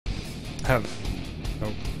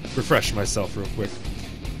I'll refresh myself real quick.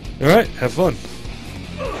 Alright, have fun.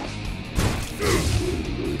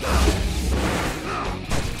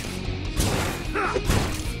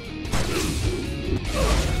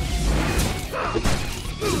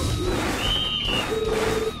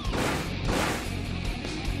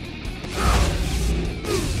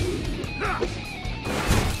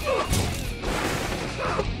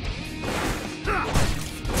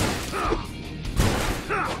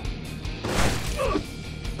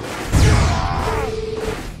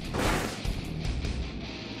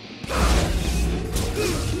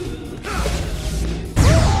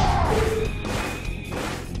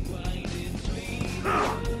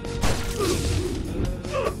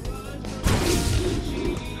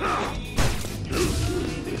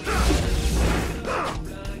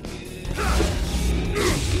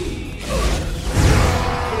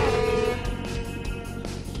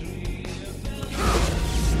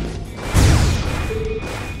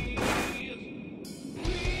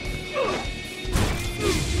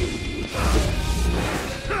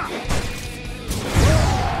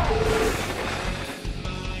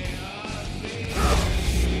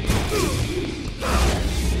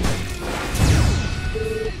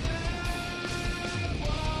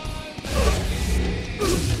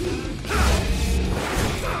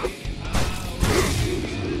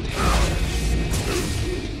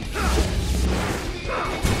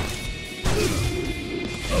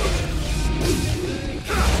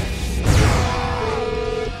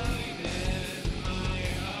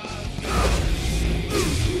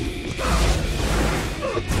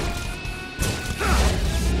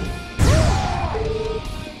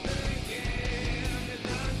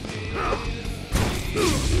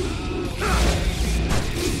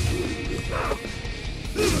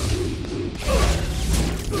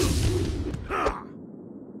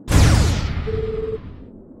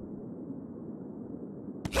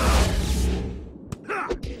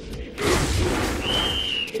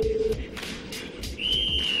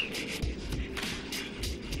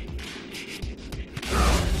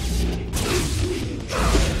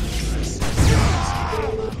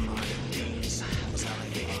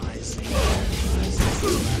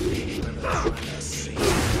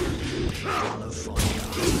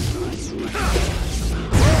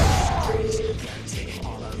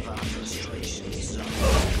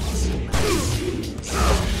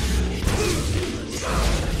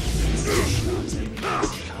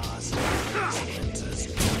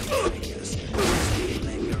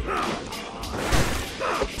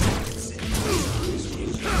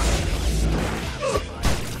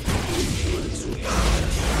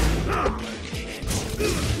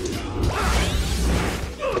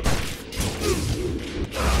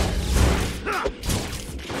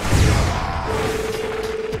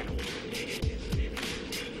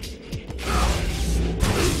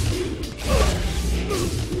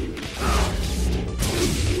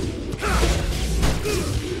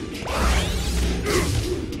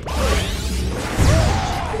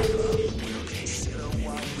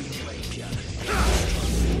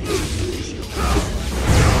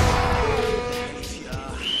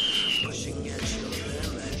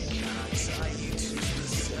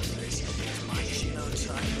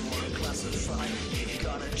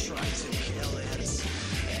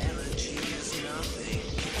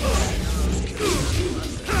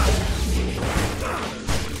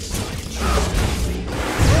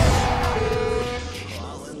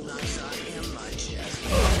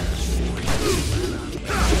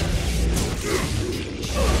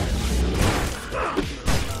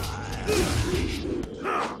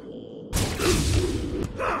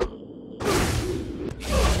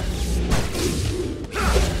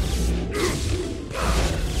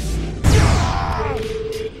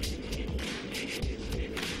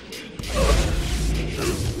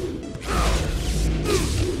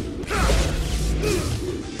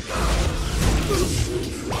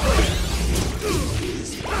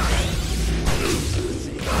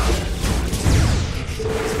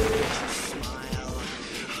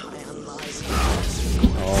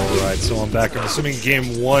 So I'm back. I'm assuming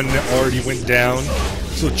game one already went down.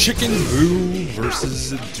 So Ch1ck3nb00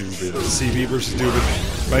 versus Doobin. CB versus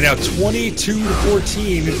Doobin. Right now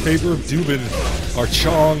 22-14 in favor of Doobin, our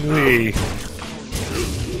Chong Li.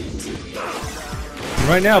 And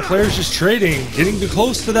right now players just trading, getting too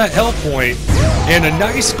close to that hell point. And a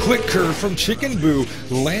nice quick curve from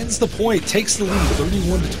Ch1ck3nb00 lands the point, takes the lead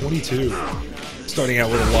 31-22. Starting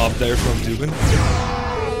out with a lob there from Doobin.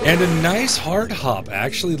 And a nice hard hop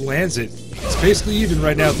actually lands it. It's basically even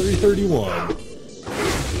right now, 30-31.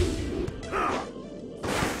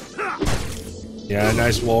 Yeah, a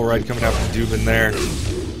nice wall ride coming out from Doobin there.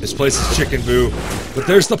 Misplaces Chicken Boo, but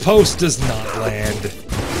there's the post, does not land.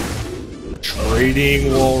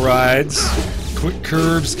 Trading wall rides. Quick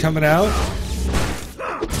curves coming out.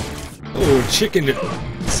 Oh, Chicken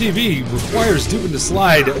CV requires Doobin to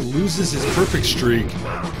slide, loses his perfect streak.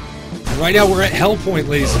 Right now we're at hell point,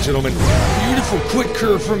 ladies and gentlemen. Beautiful quick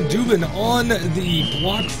curve from Doobin on the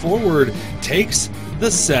block forward. Takes the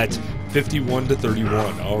set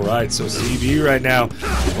 51-31. Alright, so CV right now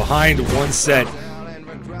behind one set.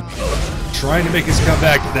 Trying to make his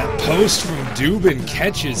comeback. That post from Doobin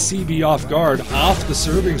catches CB off guard, off the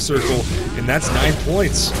serving circle, and that's 9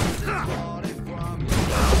 points.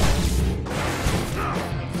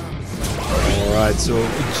 Alright, so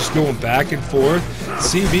just going back and forth.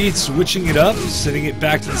 CB switching it up, sending it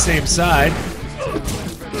back to the same side.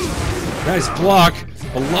 Nice block.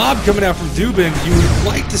 A lob coming out from Doobin. You would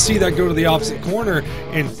like to see that go to the opposite corner,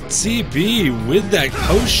 and CB with that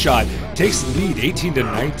post shot takes the lead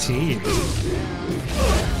 18-19.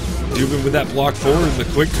 Doobin with that block forward and the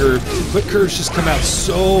quick curve. Quick curves just come out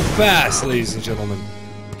so fast, ladies and gentlemen.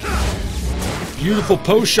 Beautiful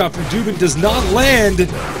post shot from Doobin, does not land.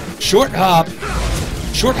 Short hop.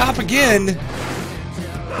 Short hop again.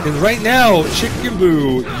 And right now,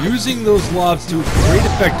 Ch1ck3nb00 using those lobs to great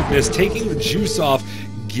effectiveness, taking the juice off,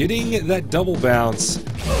 getting that double bounce,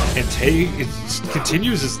 and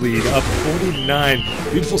continues his lead up 40-9.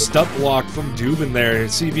 Beautiful step block from Doobin there, and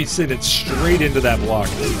CV sent it straight into that block.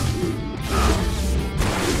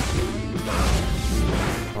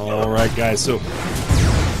 Alright guys, so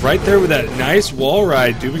right there with that nice wall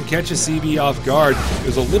ride, Doobin catches CB off guard. It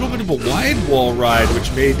was a little bit of a wide wall ride, which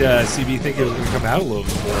made CB think it was going to come out a little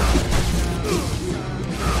bit more.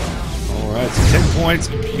 Alright, so 10 points.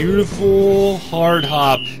 Beautiful hard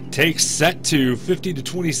hop. Takes set 2,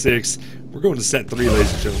 50-26. We're going to set 3,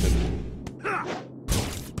 ladies and gentlemen.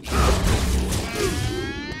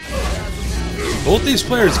 Both these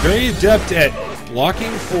players very adept at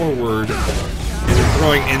blocking forward and then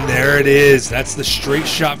throwing, and there it is. That's the straight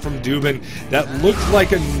shot from Doobin. That looked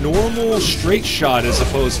like a normal straight shot as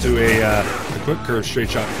opposed to a quick curve straight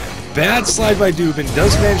shot. Bad slide by Doobin,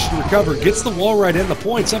 does manage to recover, gets the wall right in, the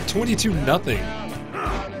points up 22-0.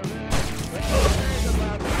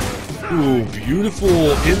 Ooh,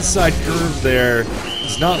 beautiful inside curve there.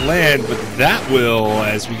 Does not land, but that will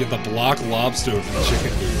as we get the block lobster from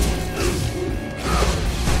Ch1ck3nb00.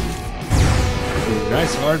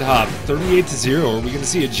 Nice hard hop, 38-0. Are we going to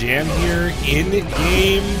see a jam here in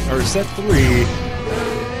game, or set 3?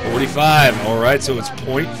 45. Alright, so it's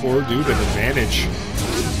point for Doobin, advantage.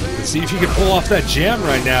 Let's see if he can pull off that jam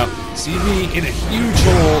right now. CV in a huge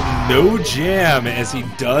hole, no jam, as he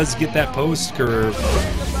does get that post curve.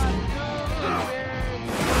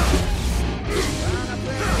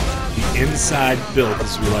 The inside build,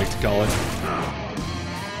 as we like to call it.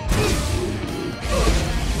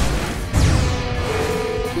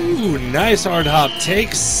 Ooh, nice hard hop.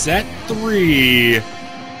 Takes set 3.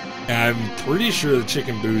 I'm pretty sure the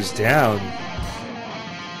Ch1ck3nb00's down.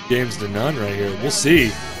 Game's to none right here. We'll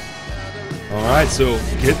see. Alright, so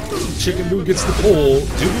Ch1ck3nb00 gets the pull.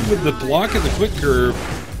 Doobin with the block and the quick curve.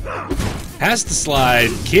 Has to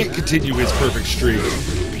slide. Can't continue his perfect streak.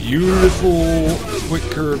 Beautiful quick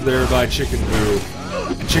curve there by Ch1ck3nb00.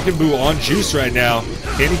 And Ch1ck3nb00 on juice right now.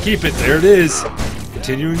 Can he keep it? There it is.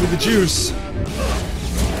 Continuing with the juice.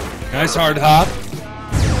 Nice hard hop.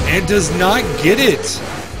 And does not get it.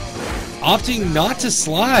 Opting not to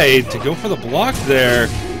slide, to go for the block there.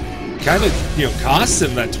 Kind of, costs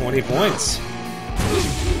him that 20 points.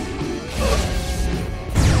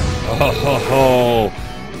 Oh,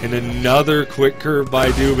 and another quick curve by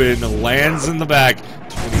Doobin. Lands in the back.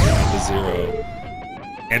 29-0.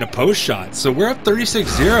 And a post shot. So we're up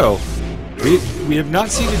 36-0. We have not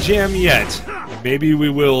seen a jam yet. Maybe we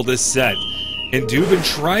will this set. And Doobin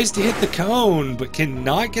tries to hit the cone, but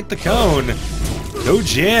cannot get the cone. No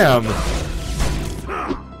jam.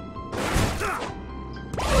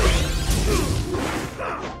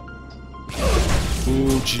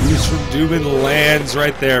 Ooh, juice from Doobin lands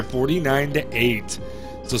right there, 49-8.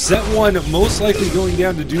 So set 1 most likely going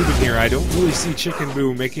down to Doobin here. I don't really see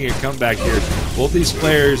Ch1ck3nb00 making a comeback here. Both these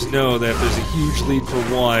players know that if there's a huge lead for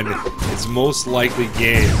one, it's most likely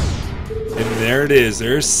game. And there it is.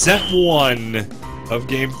 There's set 1 of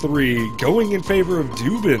game 3 going in favor of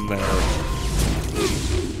Doobin there.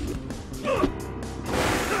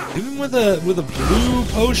 Doobin with a blue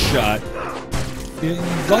post shot. You'd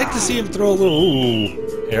like to see him throw a little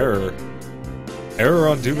error. Error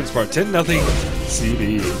on Doobin's part. 10-0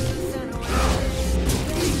 CB.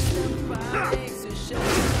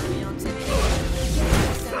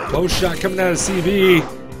 Post shot coming out of CB.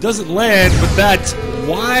 Doesn't land, but that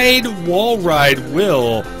wide wall ride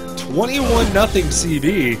will. 21-0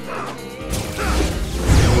 CB.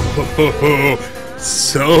 Oh,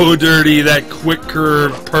 so dirty, that quick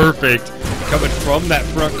curve, perfect. Coming from that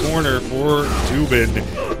front corner for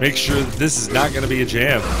Doobin. Make sure that this is not going to be a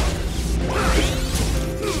jam.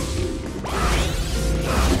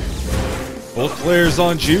 Both players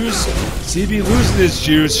on juice. CB losing his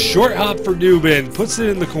juice. Short hop for Doobin. Puts it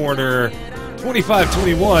in the corner.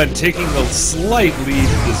 25-21, taking the slight lead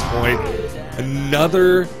at this point.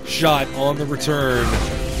 Another shot on the return.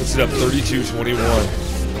 Puts it up 32-21.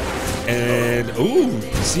 And, ooh,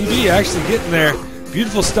 CB actually getting there.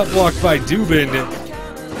 Beautiful step block by Doobin.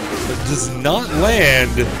 But does not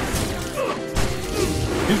land.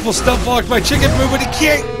 Beautiful step block by Ch1ck3nb00, but he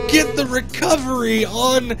can't get the recovery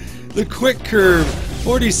on the quick curve.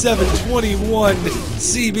 47-21.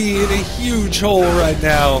 CB in a huge hole right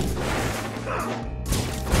now.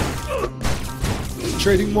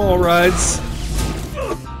 Trading wall rides.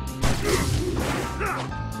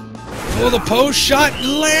 Oh, the post shot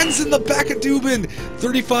lands in the back of Doobin.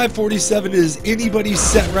 35-47 is anybody's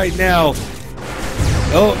set right now.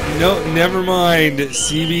 Oh, no, never mind.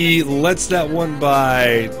 CB lets that one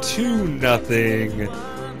by 2-0.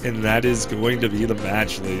 And that is going to be the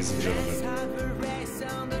match, ladies and gentlemen.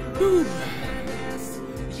 Whew.